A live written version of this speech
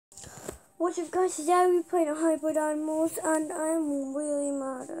What's up guys, today we're playing Hybrid Animals and I'm really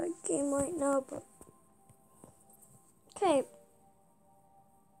mad at the game right now, but okay.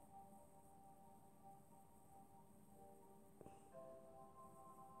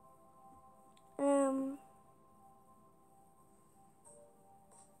 So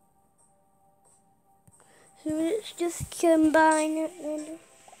let's just combine it and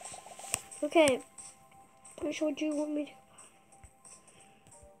okay. Which one do you want me to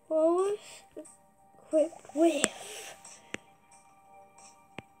was equipped with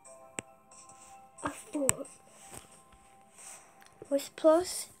a fork. Was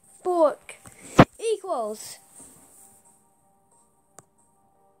plus fork equals.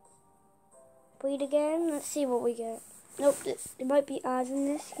 Breed again. Let's see what we get. Nope, there might be ads in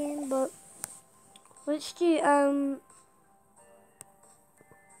this game, but let's do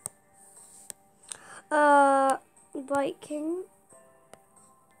Viking.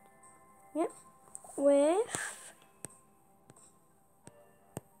 Yep. With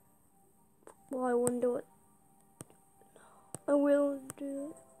I wonder what I will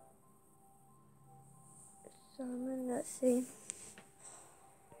do. Salmon, let's see.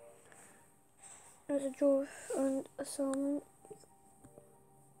 There's a dwarf and a salmon.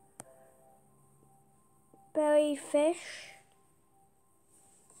 Berry fish.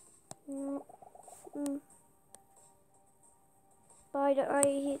 Spider, I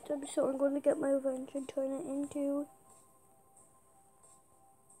hate them, so I'm going to get my revenge and turn it into.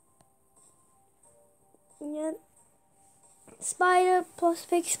 Yeah. Spider plus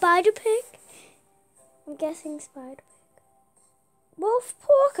pig. Spider pig? I'm guessing spider pig. Wolf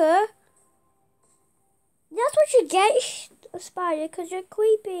porker? That's what you get, a spider, because you're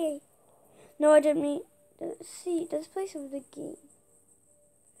creepy. No, I didn't mean. See, there's a place over the game.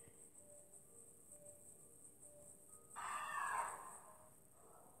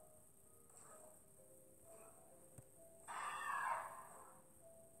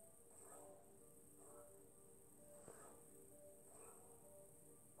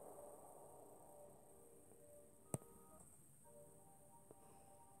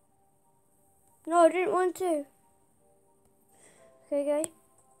 No, I didn't want to. Okay, guys.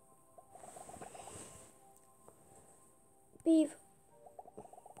 Beef.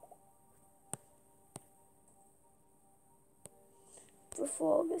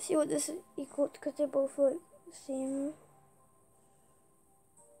 Before, let's see what this is equal to, because they're both like the same.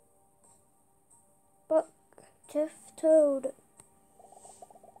 Buck, Tiff, Toad.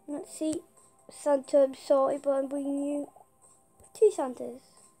 Let's see. Santa, I'm sorry, but I'm bringing you 2 Santas.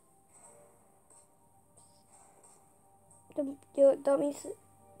 That means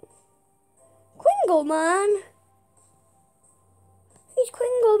Kringle Man. He's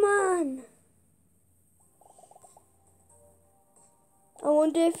Kringle Man. I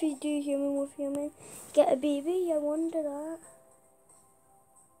wonder if you do human with human, get a baby. I wonder that.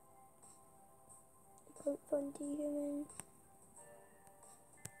 Fun to human.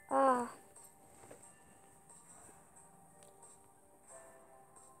 Ah.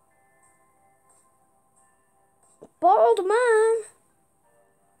 Bald man.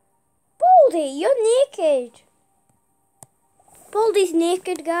 Baldy, you're naked. Baldy's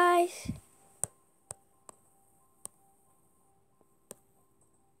naked, guys.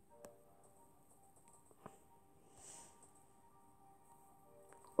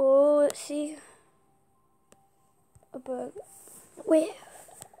 Oh, let's see. A burger. Wait.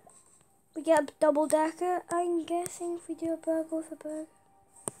 We get a double decker, I'm guessing, if we do a burger with a burger.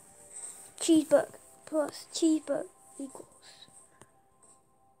 Cheeseburger plus cheeseburger equals.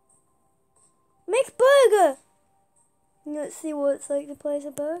 Make burger! Let's see what it's like to play as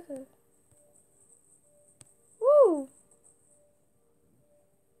a burger. Woo!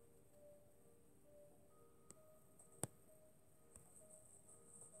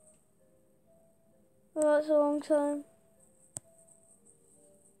 Oh, that's a long time.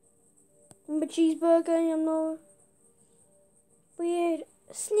 I'm a cheeseburger and I'm not weird.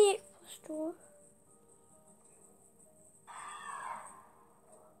 Snake store.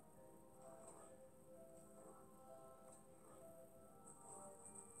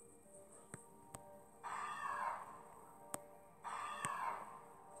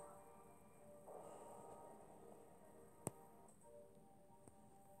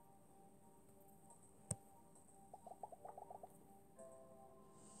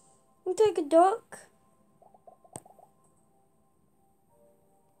 I'll take a duck.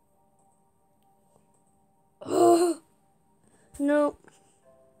 No.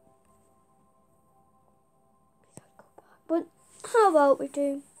 But how about we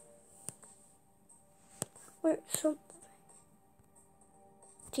do? Wait, some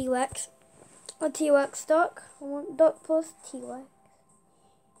T-Rex. a T-Rex duck. I want duck plus T-Rex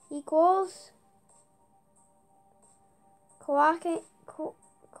equals quacking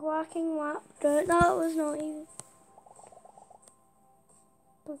raptor. That was not even.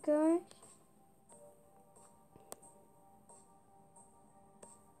 Okay.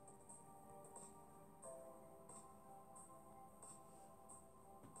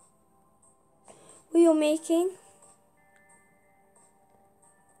 We are making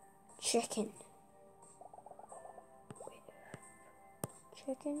chicken.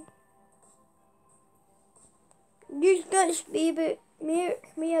 You guys, baby,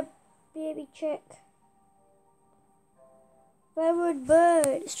 make me a baby chick. Feathered bird.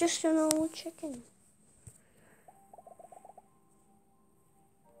 It's just a normal chicken.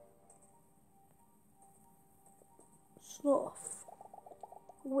 Sloth.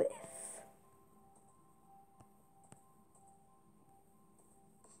 Whiff.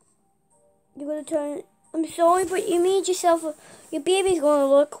 You're gonna turn. I'm sorry, but you made yourself a. Your baby's gonna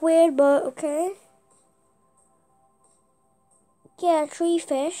look weird, but okay. Yeah, tree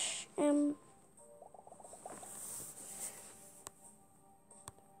fish.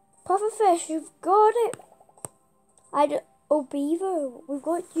 Pufferfish, you've got it. Oh, beaver, we've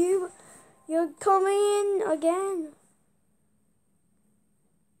got you. You're coming in again.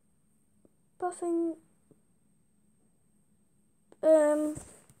 Puffing.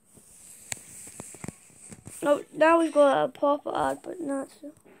 Oh, now we've got a proper ad, but not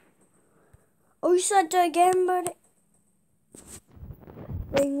so. Oh, you said that again, buddy.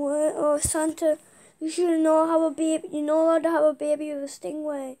 Stingray. Oh, Santa, you should not have a baby. You're not allowed to have a baby with a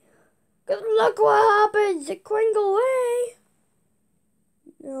stingray. Cause look what happens. It cringle away.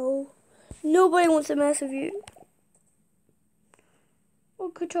 No. Nobody wants to mess with you. Oh,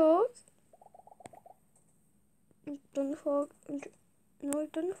 good talk. Done the frog. No,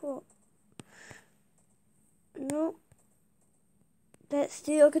 I've done the frog. No. Let's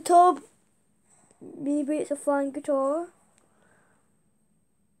do a guitar. Maybe it's a flying guitar.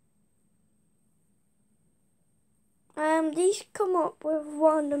 These come up with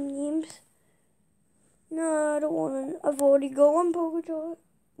random names. No, I don't want to. I've already got one Pokemon.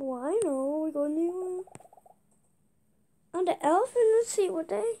 Why no? We got a new one. And the elephant. Let's see what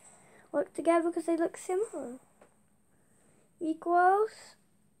they work together because they look similar. Equals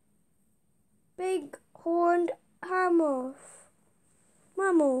big horned mammoth.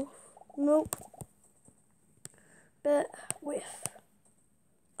 Nope. But with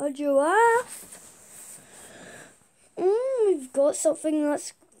a giraffe. We've got something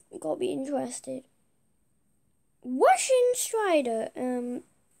that's got me interested. Russian Strider.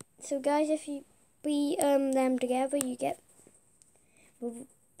 So guys, if you beat them together, you get. We've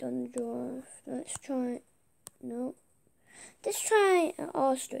done the giraffe. Let's try. No. Let's try an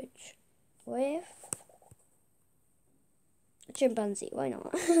ostrich with a chimpanzee. Why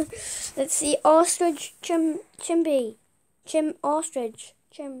not? Let's see. Ostrich, ostrich,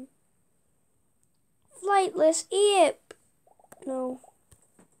 flightless ape. No.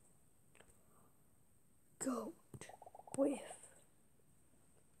 Goat with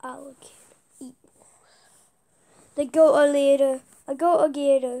alligator equals. The goat later. I got a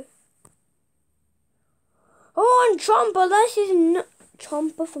gator. Oh, and Chomper. This is not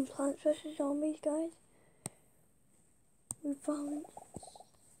Chomper from Plants vs Zombies, guys. We found.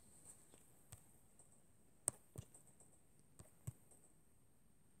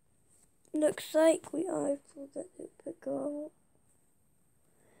 Looks like we are forgot the girl.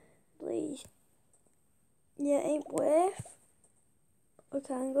 Please. Yeah, ain't worth. I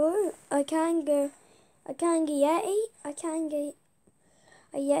can go. I can get Yeti. I can get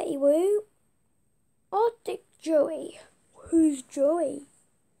a Yeti Woo. Arctic Joey. Who's Joey?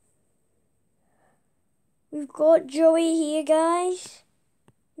 We've got Joey here, guys.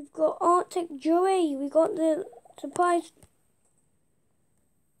 We've got Arctic Joey. We got the surprise.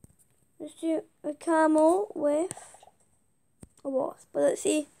 Let's do a camel with a wasp. But let's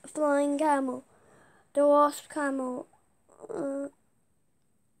see a flying camel. The wasp camel.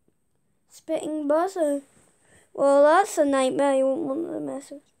 Spitting buzzer. Well, that's a nightmare. You won't want to mess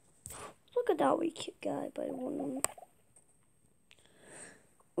with. Look at that wee cute guy, but I want to.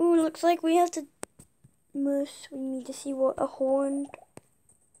 Ooh, looks like we have to moose. We need to see what a horned.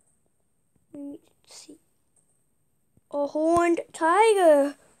 We need to see a horned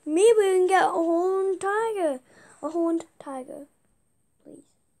tiger. Maybe we can get a horned tiger. A horned tiger, please.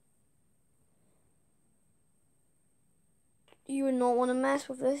 You would not want to mess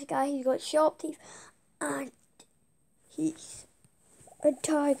with this guy. He's got sharp teeth, and he's a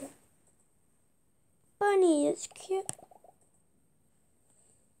tiger. Bunny, it's cute.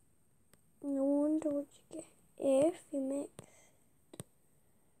 No. if you mix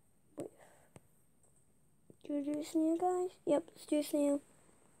with... Do we do a snail, guys? Yep, let's do a snail.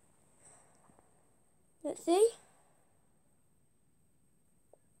 Let's see.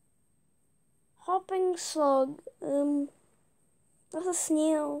 Hopping slug. That's a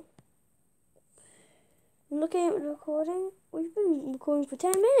snail. I'm looking at the recording. We've been recording for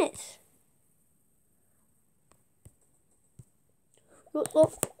 10 minutes.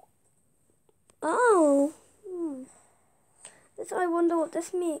 Look. Oh. I wonder what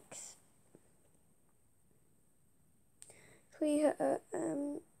this makes.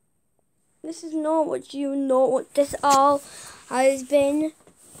 This is not what you know. What this all has been.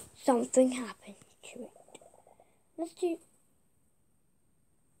 Something happened to it. Let's do.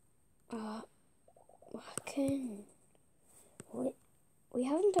 We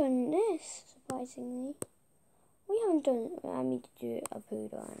haven't done this, surprisingly. We haven't done. I need to do a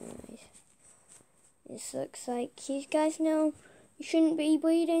poodle anyways. This looks like, you guys know, you shouldn't be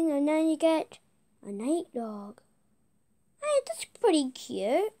breeding, and then you get a night dog. Hey, that's pretty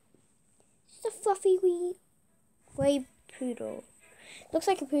cute. It's a fluffy wee grey poodle. Looks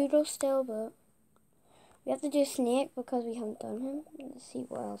like a poodle still, but we have to do a snake because we haven't done him. Let's see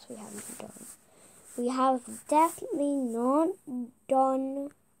what else we haven't done. We have definitely not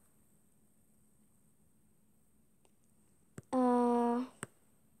done a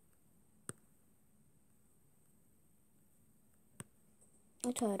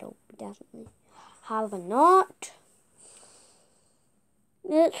turtle. We definitely have not.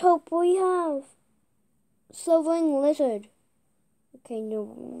 Let's hope we have slithering lizard. Okay,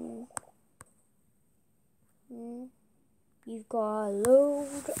 no. You've got a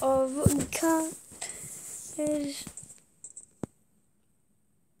load of cat. There's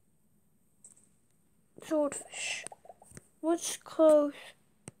swordfish. What's close?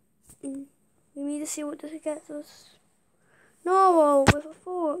 We need to see what this gets us. Narwhal with a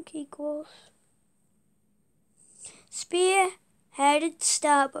fork equals spear-headed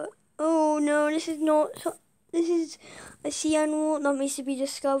stabber. Oh no, this is not. This is a sea animal that needs to be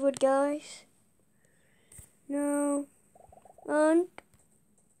discovered, guys. No, and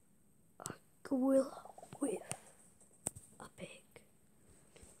a gorilla with a pig.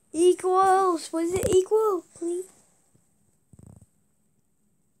 Equals. What is it equal, please?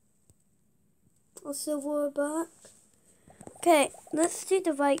 I'll silver back. Okay, let's do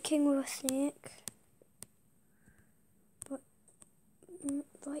the Viking with a snake.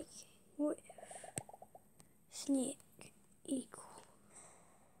 Viking with snake equal.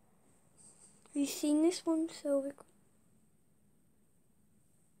 Have you seen this one? Silver.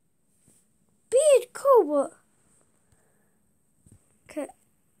 Beard cobra.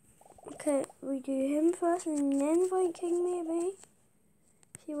 Okay, we do him first and then Viking maybe.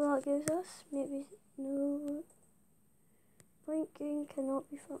 See what that gives us. Maybe no. Viking cannot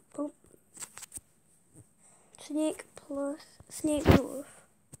be found. Oh. Snake plus snake dwarf.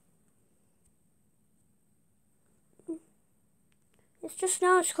 It's just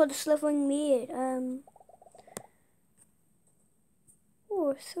now it's called a slithering beard.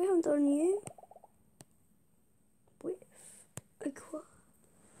 Oh, so we haven't done you. With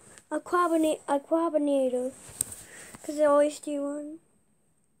a quabinator. Because I always do one.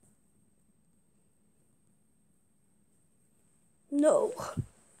 No.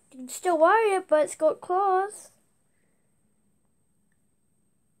 You can still wear it, but it's got claws.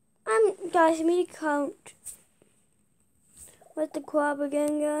 Guys, I need to count. What's the quab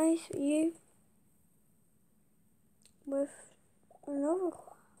again, guys? You. With another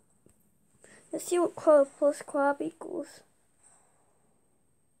quab. Let's see what quab plus quab equals.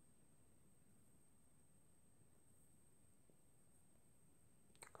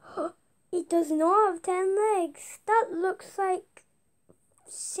 It does not have 10 legs. That looks like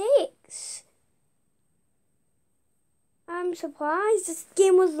 6. I'm surprised. This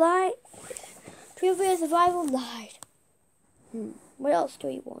game was like Trivia Survival died. What else do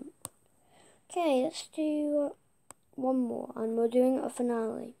we want? Okay, let's do one more, and we're doing a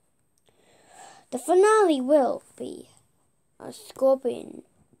finale. The finale will be a scorpion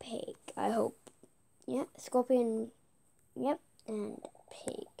pig, I hope. Yeah, scorpion, yep, and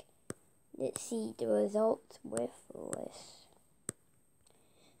pig. Let's see the results with this.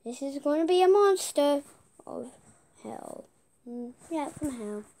 This is going to be a monster of hell. Yeah, from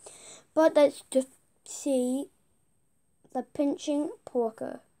hell. But let's just see the pinching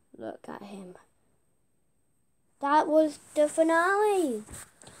porker. Look at him. That was the finale.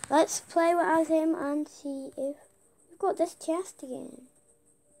 Let's play without him and see if we've got this chest again.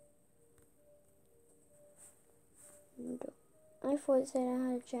 I thought it said I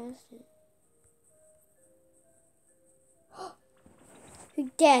had a chest.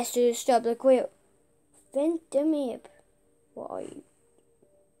 Who dares to disturb the grill? Ventimib. What are you?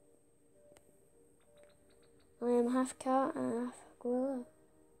 I am half cat and half gorilla.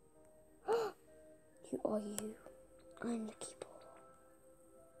 Who are you? I'm the keeper.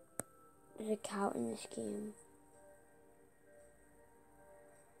 There's a cow in this game.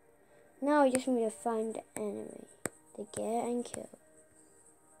 Now I just need to find the enemy to get and kill.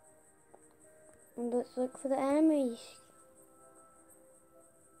 And let's look for the enemies.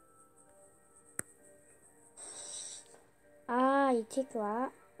 Ah, you take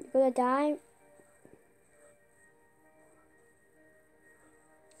that. You're gonna die.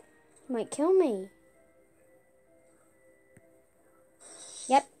 You might kill me.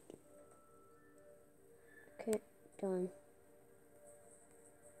 Yep. Okay, done.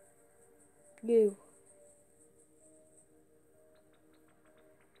 You.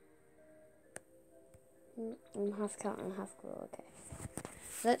 I'm half cat and half girl, okay.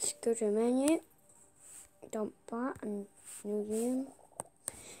 Let's go to the menu. Dump that and new game.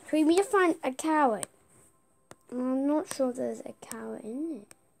 So we need to find a carrot. I'm not sure there's a carrot in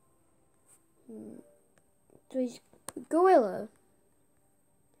it. So he's gorilla.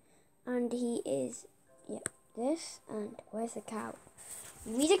 And he is, yep, this. And where's the carrot?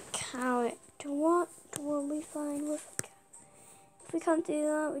 We need a carrot. What will we find with a carrot? If we can't do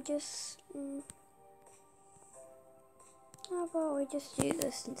that, we just... how about we just do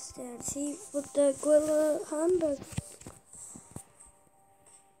this instead? See, with the gorilla hamburger.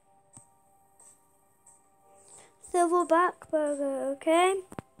 Silverback burger, okay?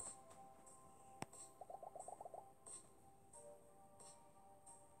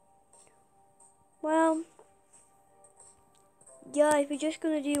 Well, guys, we're just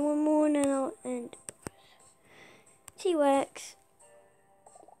gonna do one more and then I'll end. T-Rex.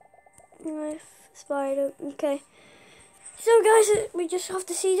 Knife, spider, okay. So guys, we just have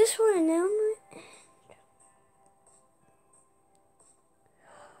to see this one now.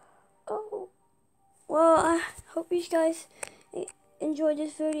 Oh, well, I hope you guys enjoyed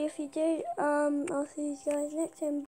this video. If you did, I'll see you guys next time.